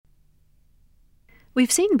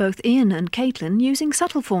We've seen both Ian and Caitlin using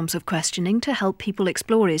subtle forms of questioning to help people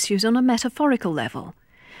explore issues on a metaphorical level.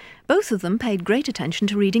 Both of them paid great attention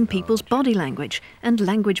to reading people's body language and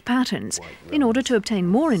language patterns in order to obtain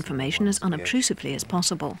more information as unobtrusively as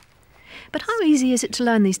possible. But how easy is it to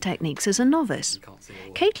learn these techniques as a novice?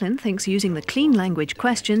 Caitlin thinks using the clean language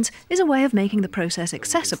questions is a way of making the process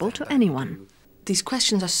accessible to anyone. These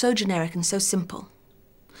questions are so generic and so simple.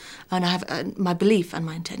 And I have my belief and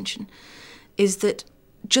my intention is that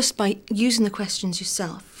just by using the questions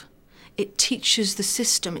yourself, it teaches the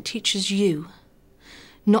system, it teaches you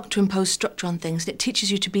not to impose structure on things, and it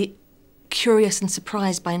teaches you to be curious and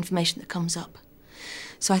surprised by information that comes up.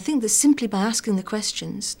 So I think that simply by asking the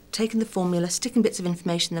questions, taking the formula, sticking bits of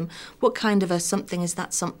information in them, what kind of a something is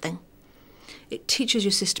that something? It teaches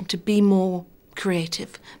your system to be more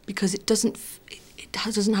creative because it doesn't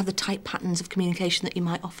have the tight patterns of communication that you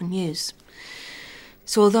might often use.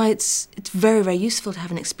 So although it's very, very useful to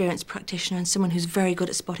have an experienced practitioner and someone who's very good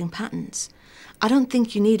at spotting patterns, I don't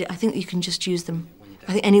think you need it. I think you can just use them.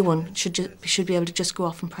 I think anyone should be able to just go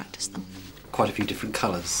off and practice them. Quite a few different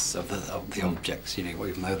colours of the objects, you know,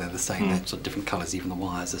 even though they're the same, they're sort of different colours, even the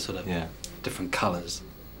wires are sort of different colours.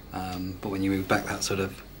 But when you move back that sort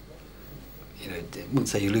of, you know, I wouldn't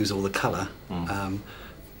say you lose all the colour,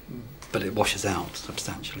 but it washes out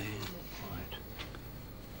substantially.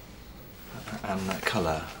 And that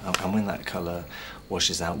colour, and when that colour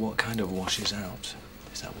washes out, what kind of washes out?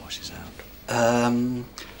 Is that washes out?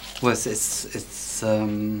 Well,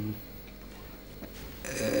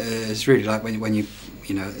 it's really like when you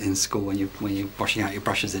know, in school when you're washing out your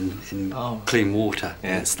brushes in clean water.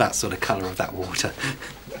 Yeah. It's that sort of colour of that water.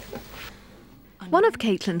 One of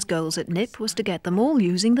Caitlin's goals at NIP was to get them all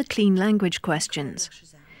using the clean language questions.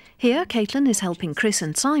 Here, Caitlin is helping Chris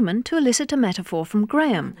and Simon to elicit a metaphor from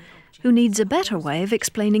Graham, who needs a better way of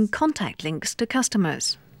explaining contact links to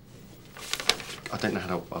customers. I don't know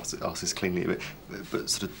how to ask this cleanly, but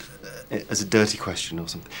sort of as a dirty question or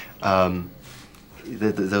something.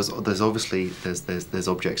 There's obviously there's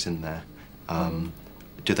objects in there.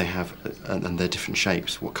 Do they have and they're different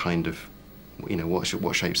shapes? What kind of, you know,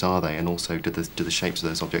 what shapes are they? And also, do the shapes of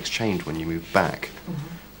those objects change when you move back?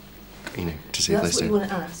 You know, to see if that's they what you want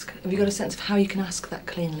to ask. Have you got a sense of how you can ask that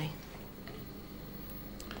cleanly?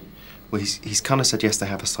 Well, he's kind of said yes, they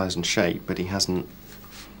have a size and shape, but he hasn't.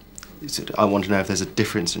 I want to know if there's a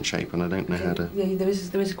difference in shape, and I don't know how to. Yeah, there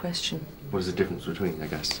is a question. What is the difference between? I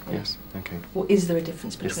guess. Yes. Okay. Well, is there a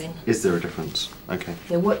difference between? Is there a difference? Okay.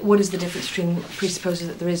 Yeah. What is the difference between presupposes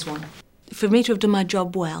that there is one? For me to have done my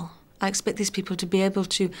job well, I expect these people to be able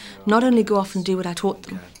to not only go off and do what I taught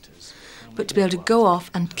them, but to be able to go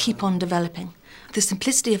off and keep on developing. The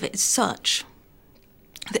simplicity of it is such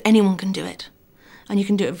that anyone can do it, and you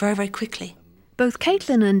can do it very, very quickly. Both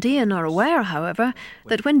Caitlin and Ian are aware, however,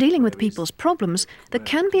 that when dealing with people's problems, there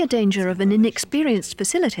can be a danger of an inexperienced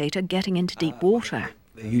facilitator getting into deep water.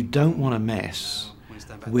 You don't want to mess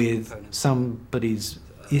with somebody's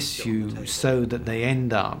issue so that they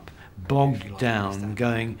end up bogged down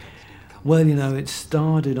going, well, you know, it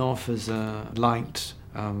started off as a light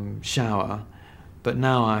shower, but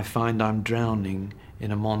now I find I'm drowning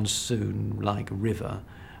in a monsoon-like river.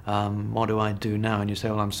 What do I do now? And you say,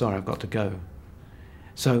 well, I'm sorry, I've got to go.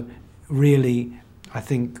 So really, I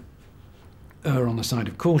think, err on the side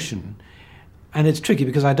of caution. And it's tricky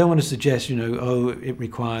because I don't want to suggest, you know, oh, it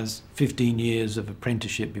requires 15 years of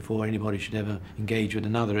apprenticeship before anybody should ever engage with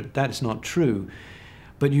another. That's not true.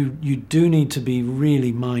 But you do need to be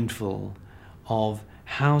really mindful of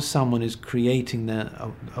how someone is creating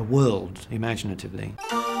a world imaginatively.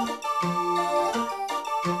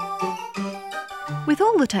 With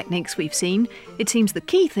all the techniques we've seen, it seems the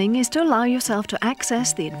key thing is to allow yourself to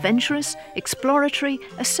access the adventurous, exploratory,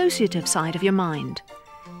 associative side of your mind.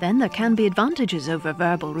 Then there can be advantages over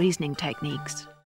verbal reasoning techniques.